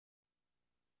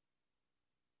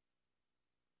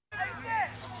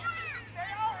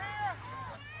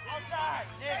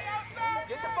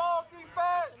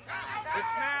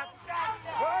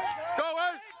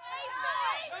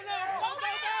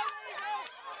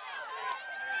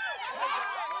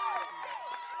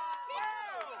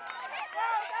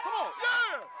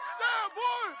running,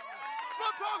 boy. That's what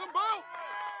I'm talking about.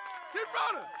 Keep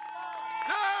running.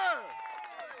 Yeah.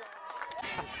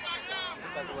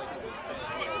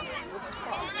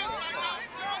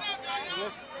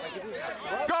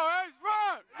 Go, Ace,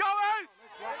 run! Go, Ace!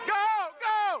 Go,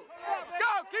 go!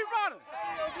 Go, keep running!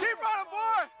 Keep running,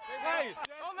 boy! Hey,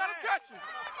 don't let him catch you!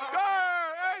 Go,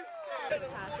 Ace!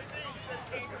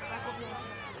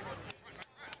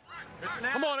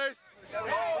 Come on, Ace!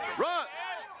 Run!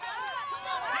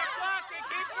 Keep blocking!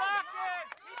 Keep blocking!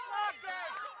 Keep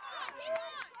blocking!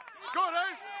 Good,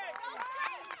 Ace!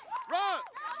 Run!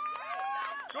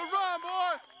 Good run,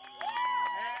 boy!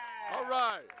 All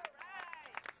right.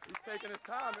 He's taking his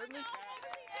time, isn't he?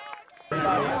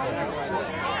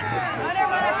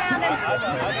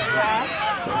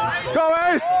 Go,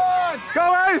 Ace!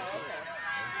 Go, Ace!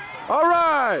 All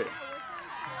right.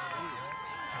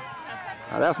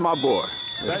 Now, that's my boy.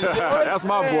 That's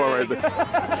my boy right there.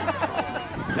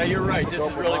 Yeah, you're right. This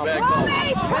is really bad call.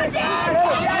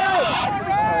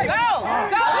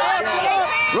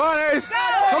 Go! Run, Ace!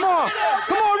 Come on!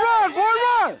 Come on, run, boy,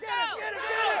 run!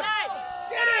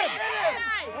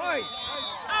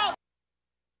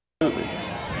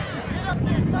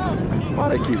 Why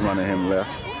they keep running him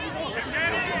left?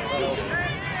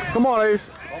 Come on, Ace.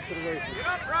 Get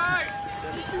up right!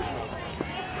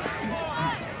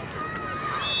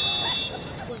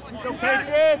 Okay,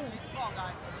 kid.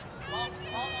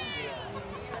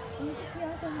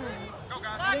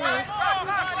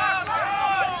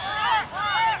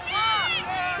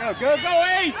 Go,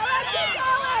 Ace!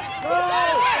 Go!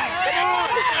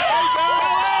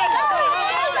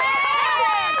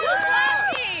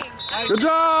 Good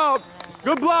job!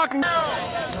 Good blocking! Go! Go!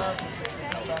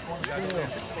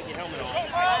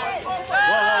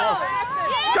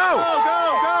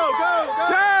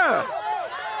 Yeah!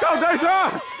 Go,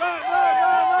 Deshaun!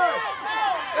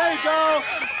 There you go!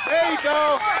 There you go!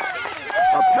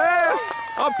 A pass!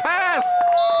 A pass!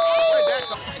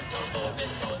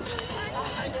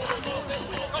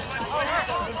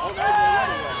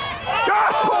 Go!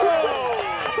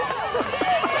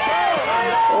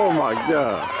 Oh my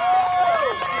gosh!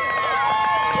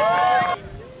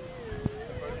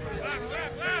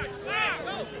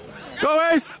 Go,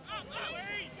 Ace!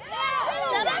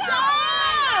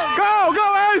 Go,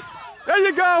 Ace! There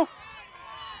you go!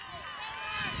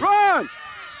 Run!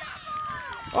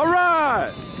 All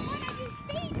right!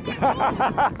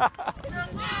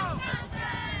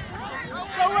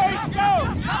 Go, Ace, go!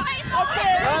 Up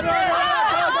there!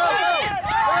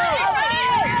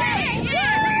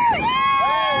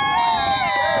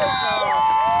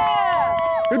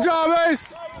 Good job,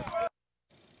 Ace!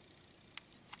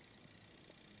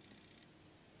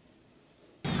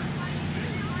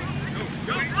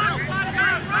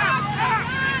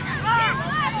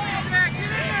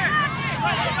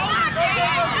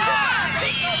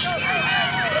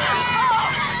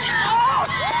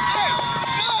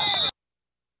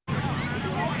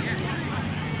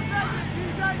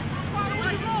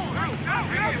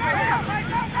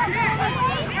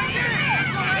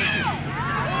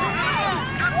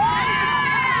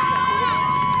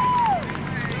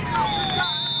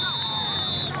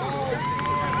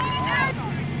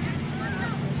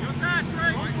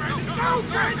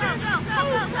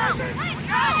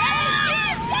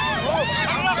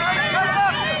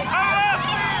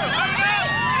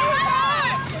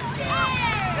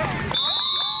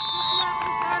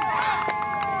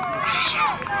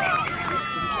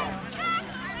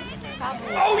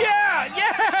 Oh yeah!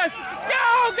 Yes! Go!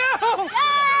 Go! Go,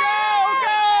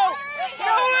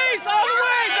 Ace! All the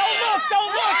way!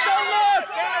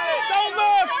 Don't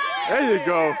look! There you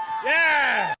go.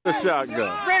 Yeah! The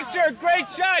shotgun. Richard, great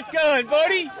shotgun,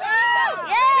 buddy.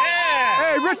 Yeah!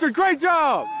 Hey, Richard, great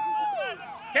job!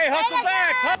 Okay, hustle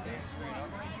back.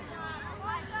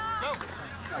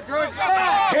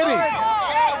 Hit him!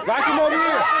 Rock him over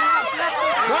here!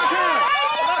 Rock him!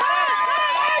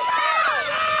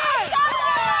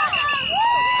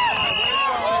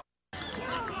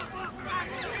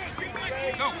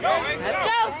 Let's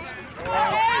go!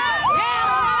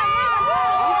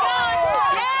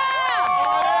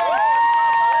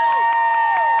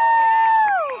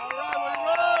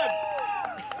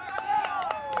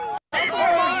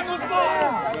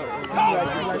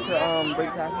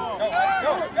 Break time.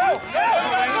 Go!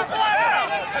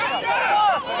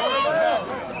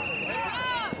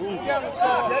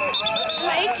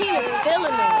 18 is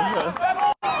killing me.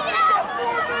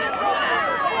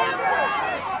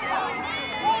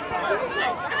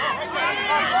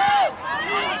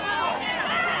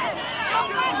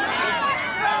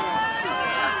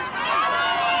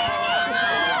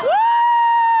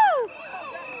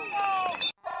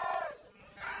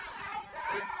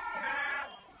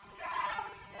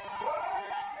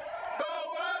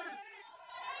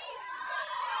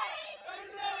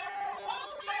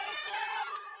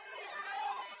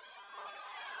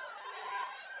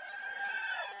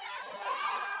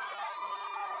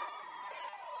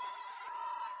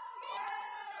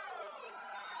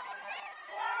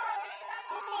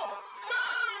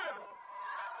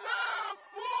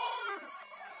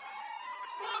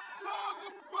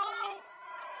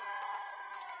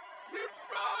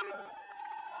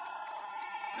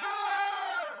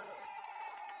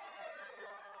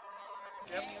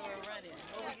 When you were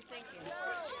running.